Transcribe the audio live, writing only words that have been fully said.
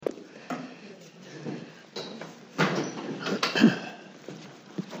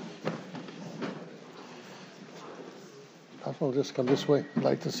I'll just come this way. I'd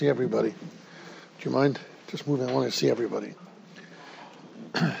like to see everybody. Do you mind? Just moving. I want to see everybody.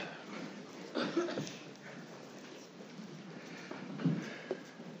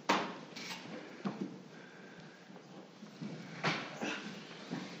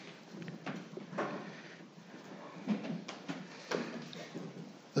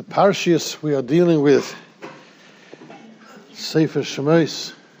 The parshas we are dealing with, Sefer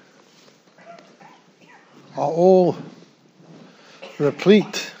Shmooze, are all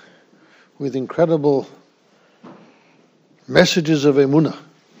replete with incredible messages of emunah.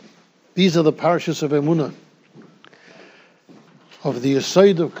 These are the parashas of emunah, of the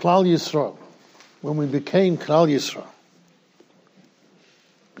Yesod of Klal Yisrael, when we became Klal Yisrael.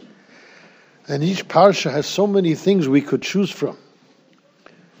 And each parasha has so many things we could choose from,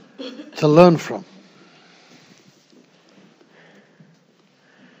 to learn from.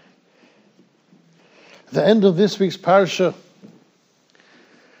 At the end of this week's parasha,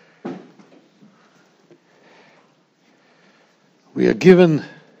 we are given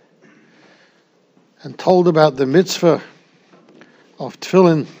and told about the mitzvah of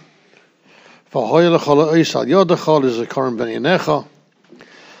tefillin. V'hoya l'chol ha'os al yodecha l'zikaron ben yinecha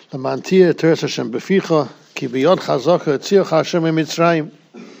l'man tiyeh teres Hashem b'ficha ki b'yod chazaka etziach Hashem mitzrayim.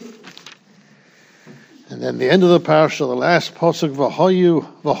 And then the end of the parasha, the last pasuk, v'hoya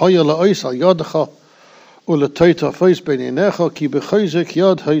l'ha'os al yodecha u'letoita ha'os ben yinecha ki b'chayzik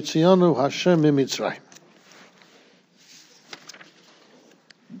yod ha'itzianu Hashem mitzrayim.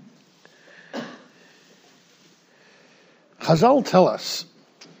 Chazal tell us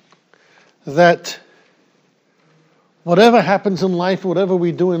that whatever happens in life, whatever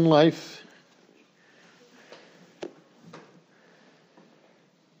we do in life,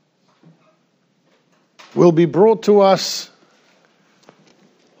 will be brought to us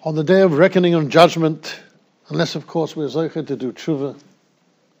on the day of reckoning and judgment, unless, of course, we're zocher to do tshuva.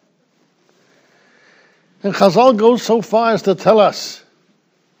 And Chazal goes so far as to tell us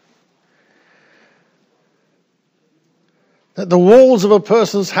that the walls of a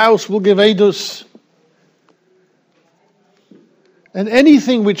person's house will give edus, and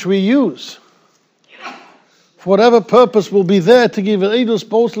anything which we use for whatever purpose will be there to give edus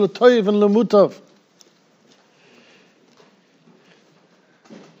both l'toiv and l'mutav.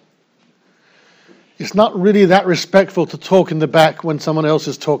 It's not really that respectful to talk in the back when someone else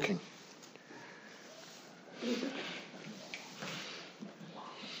is talking.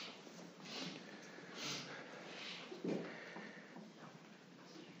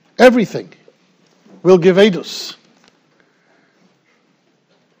 Everything will give edus,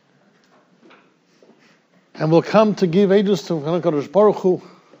 and will come to give edus to HaKadosh Baruch Hu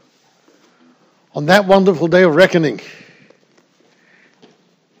on that wonderful day of reckoning.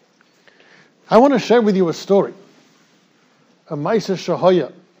 I want to share with you a story, a Ma'aseh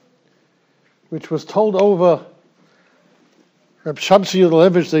Shahaya, which was told over Reb Shabsi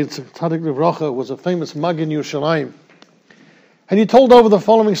Yudalevich, the Tzadik Livracha, was a famous Mag in Yerushalayim. And he told over the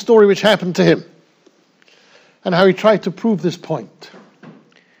following story which happened to him, and how he tried to prove this point.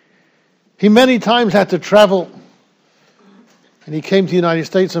 He many times had to travel, and he came to the United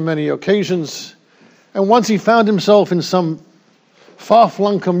States on many occasions, and once he found himself in some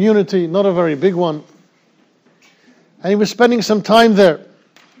far-flung community, not a very big one, and he was spending some time there.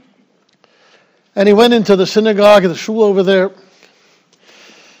 And he went into the synagogue, the shul over there,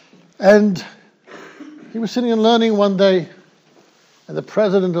 and he was sitting and learning one day, and the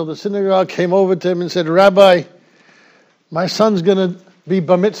president of the synagogue came over to him and said, "Rabbi, my son's going to be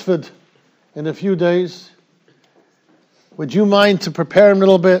bar mitzvahed in a few days. Would you mind to prepare him a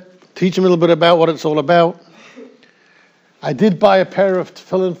little bit, teach him a little bit about what it's all about? I did buy a pair of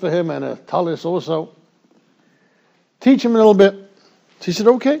tefillin for him and a talis also. Teach him a little bit." So he said,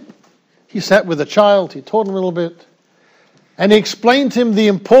 "Okay." He sat with the child, he taught him a little bit, and he explained to him the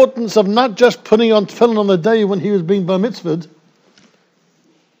importance of not just putting on tefillin on the day when he was being bar mitzvahed,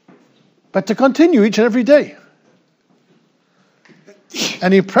 but to continue each and every day.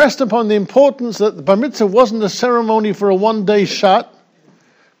 And he pressed upon the importance that the bar mitzvah wasn't a ceremony for a one-day shot,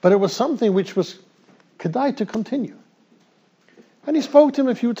 but it was something which was kedai to continue. And he spoke to him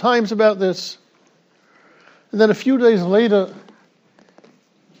a few times about this. And then a few days later,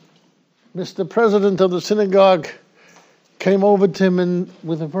 Mr. President of the synagogue came over to him and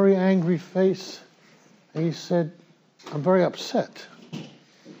with a very angry face, and he said, "I'm very upset."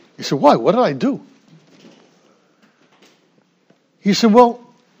 He said, "Why? What did I do?" He said, "Well,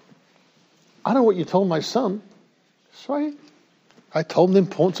 I don't know what you told my son. So I told him the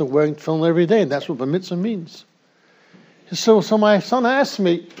importance of wearing tefillin every day, and that's what bar mitzvah means." So my son asked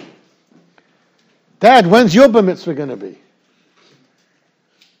me, "Dad, when's your bar mitzvah going to be?"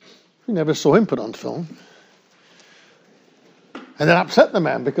 We never saw him put on film. And that upset the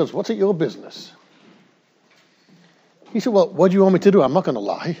man because what's it your business? He said, well, what do you want me to do? I'm not going to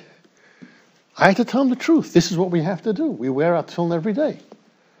lie. I had to tell him the truth. This is what we have to do. We wear our tefillin every day.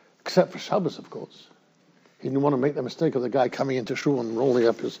 Except for Shabbos, of course. He didn't want to make the mistake of the guy coming into shul and rolling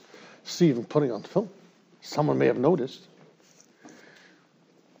up his sleeve and putting on tefillin. Someone may have noticed.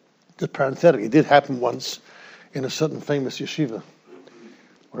 Just parenthetically, it did happen once in a certain famous yeshiva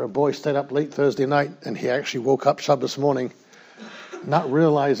where a boy stayed up late Thursday night and he actually woke up Shabbos morning not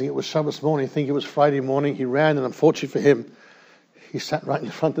realizing it was Shabbos morning, thinking it was Friday morning. He ran, and unfortunately for him, he sat right in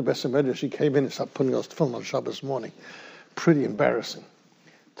front of the Beis HaMedrash. He came in and started putting on film on Shabbos morning. Pretty embarrassing,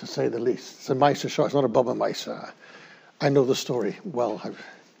 to say the least. It's a Meiser show. It's not a Baba Meiser. I know the story well.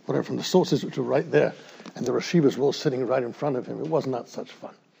 Whatever, from the sources which were right there, and the Yeshivas were all sitting right in front of him. It was not such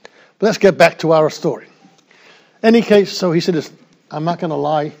fun. But let's get back to our story. Any case, so he said, I'm not going to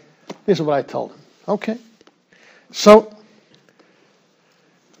lie. This is what I told him. Okay. So,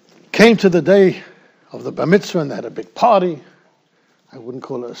 came to the day of the Bar Mitzvah, and they had a big party. I wouldn't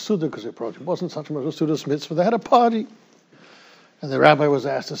call it a Suda, because it probably wasn't such much a Suda's mitzvah. They had a party. And the rabbi was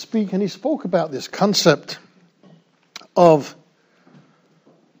asked to speak, and he spoke about this concept of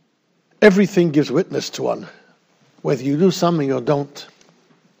everything gives witness to one, whether you do something or don't.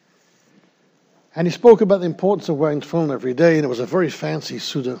 And he spoke about the importance of wearing tefillin every day, and it was a very fancy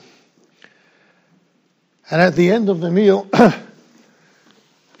Suda. And at the end of the meal,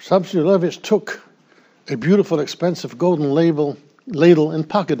 Rabbi Levitch took a beautiful, expensive golden ladle and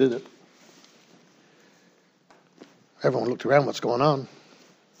pocketed it. Everyone looked around, what's going on?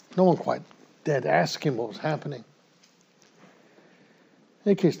 No one quite dared ask him what was happening.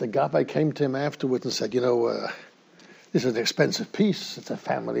 In any case, the Rabbi came to him afterwards and said, this is an expensive piece. It's a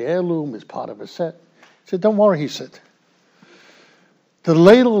family heirloom. It's part of a set. He said, don't worry, he said. The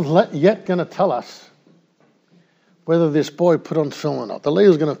ladle is yet going to tell us whether this boy put on film or not. The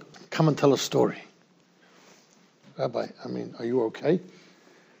ladle is going to come and tell a story. Rabbi, are you okay?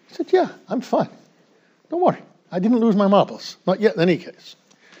 He said, yeah, I'm fine. Don't worry. I didn't lose my marbles. Not yet in any case.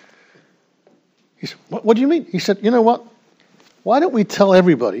 He said, what do you mean? He said, you know what? Why don't we tell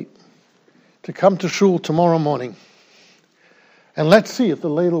everybody to come to shul tomorrow morning and let's see if the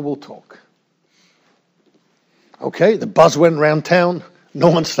ladle will talk. Okay, the buzz went around town. No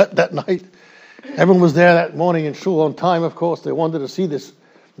one slept that night. Everyone was there that morning in shul on time, of course. They wanted to see this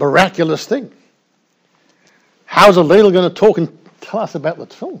miraculous thing. How's a ladle going to talk and tell us about the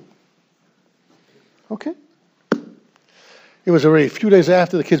tefillin? Okay. It was already a few days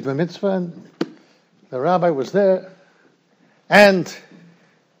after the kid's bar mitzvah, and the rabbi was there, and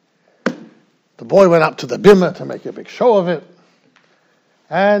the boy went up to the bimah to make a big show of it,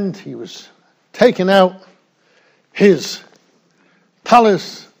 and he was taking out his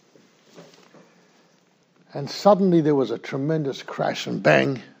talis, and suddenly there was a tremendous crash and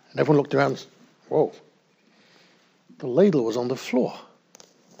bang, and everyone looked around and said, whoa, the ladle was on the floor.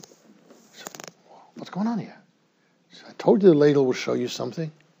 I said, what's going on here? He said, I told you the ladle will show you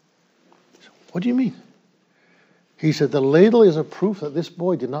something. I said, what do you mean? He said, the ladle is a proof that this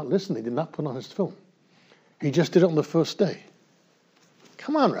boy did not listen. He did not put on his tefillin. He just did it on the first day.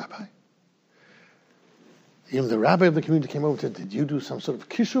 Come on, Rabbi. Even the rabbi of the community came over and said, did you do some sort of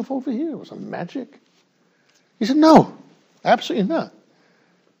kishuf over here? Or some magic? He said, no, absolutely not.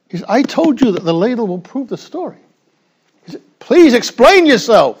 He said, I told you that the ladle will prove the story. He said, please explain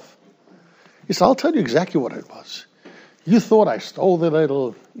yourself. He said, I'll tell you exactly what it was. You thought I stole the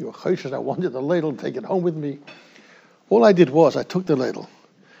ladle. You were choshesh. I wanted the ladle to take it home with me. All I did was I took the ladle.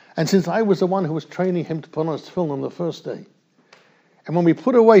 And since I was the one who was training him to put on his tefillin on the first day, and when we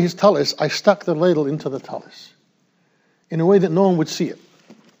put away his talis, I stuck the ladle into the talis in a way that no one would see it.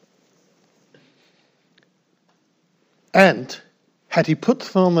 And had he put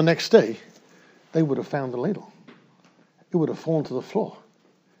tefillin on the next day, they would have found the ladle. It would have fallen to the floor.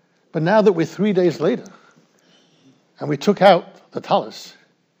 But now that we're 3 days later, and we took out the talis,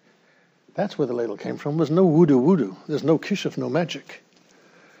 that's where the ladle came from. There's no voodoo. There's no kishuf, no magic.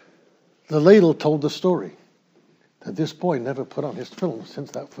 The ladle told the story that this boy never put on his tefillin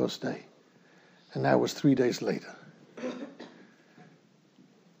since that first day. And now it was 3 days later.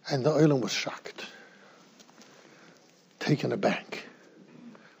 And the olam was shocked, taken aback.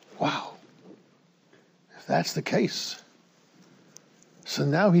 Wow. If that's the case. So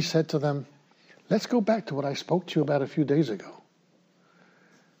now he said to them, let's go back to what I spoke to you about a few days ago.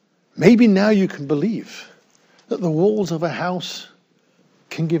 Maybe now you can believe that the walls of a house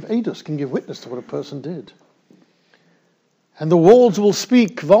can give edus, can give witness to what a person did. And the walls will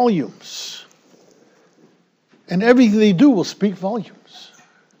speak volumes. And everything they do will speak volumes.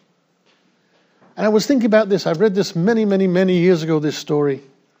 And I was thinking about this. I read this many, many, many years ago, this story.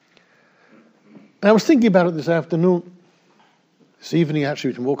 And I was thinking about it this afternoon. This evening,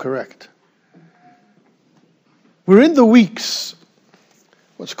 actually, to be more correct. We're in the weeks,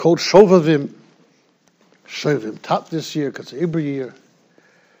 what's called Shovavim, Tat this year, because it's every year,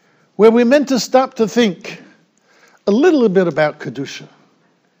 where we're meant to stop to think a little bit about Kedusha,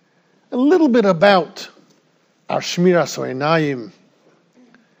 a little bit about our Shmiras Oinayim,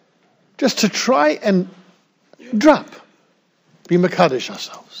 just to try and be Mekadesh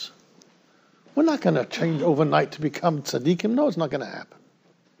ourselves. We're not going to change overnight to become tzaddikim. No, it's not going to happen.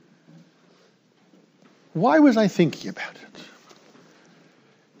 Why was I thinking about it?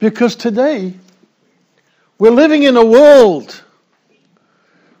 Because today, we're living in a world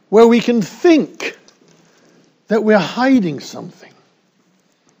where we can think that we're hiding something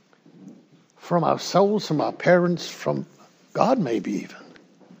from ourselves, from our parents, from God maybe even.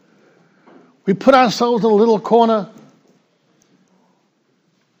 We put ourselves in a little corner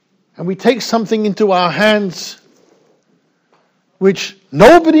and we take something into our hands which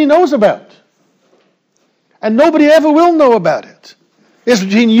nobody knows about. And nobody ever will know about it. It's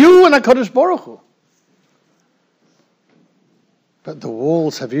between you and HaKadosh Baruch Hu. But the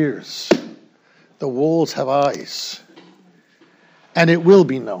walls have ears. The walls have eyes. And it will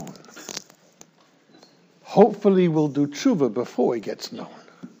be known. Hopefully we'll do tshuva before it gets known.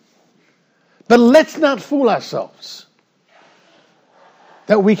 But let's not fool ourselves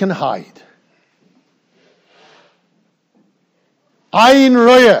that we can hide. Ayin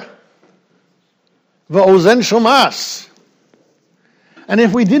roya v'ozen shomas. And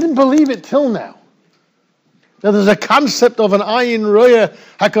if we didn't believe it till now, that there's a concept of an ayin roya,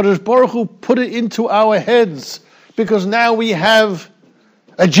 HaKadosh Baruch Hu put it into our heads, because now we have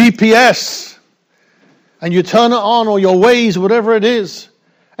a GPS, and you turn it on, or your Waze, whatever it is,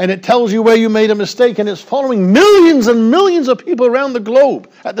 and it tells you where you made a mistake, and it's following millions and millions of people around the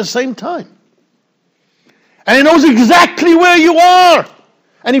globe at the same time. And it knows exactly where you are.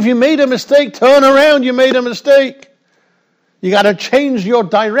 And if you made a mistake, turn around, you made a mistake. You got to change your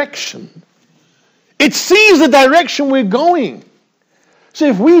direction. It sees the direction we're going. So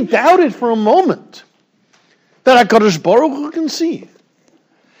if we doubt it for a moment, that HaKadosh Baruch Hu can see.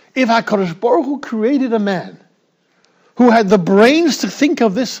 If HaKadosh Baruch Hu created a man who had the brains to think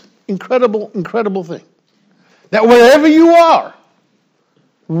of this incredible, incredible thing, that wherever you are,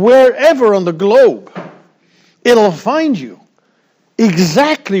 wherever on the globe, it'll find you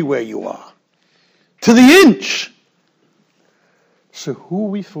exactly where you are, to the inch. So who are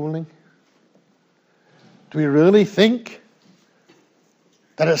we fooling? Do we really think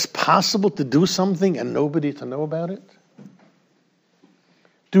that it's possible to do something and nobody to know about it?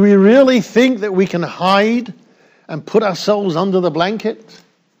 Do we really think that we can hide and put ourselves under the blanket,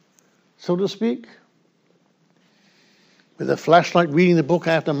 so to speak? With a flashlight reading the book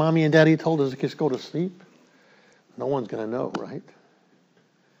after mommy and daddy told us the kids go to sleep? No one's going to know, right?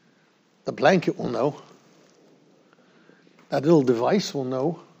 The blanket will know. That little device will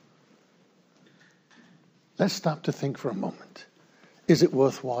know. Let's stop to think for a moment. Is it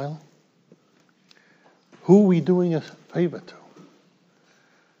worthwhile? Who are we doing a favor to?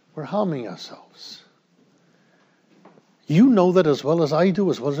 We're harming ourselves. You know that as well as I do,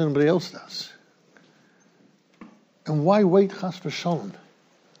 as well as anybody else does. And why wait, chas v'shalom,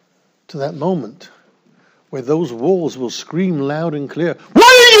 to that moment where those walls will scream loud and clear, "What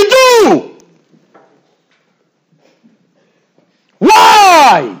did you do?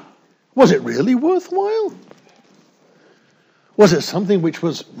 Why? Was it really worthwhile? Was it something which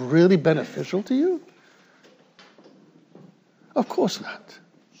was really beneficial to you?" Of course not.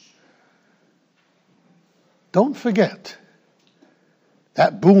 Don't forget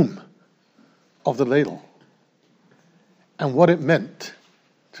that boom of the ladle and what it meant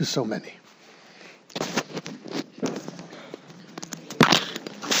to so many.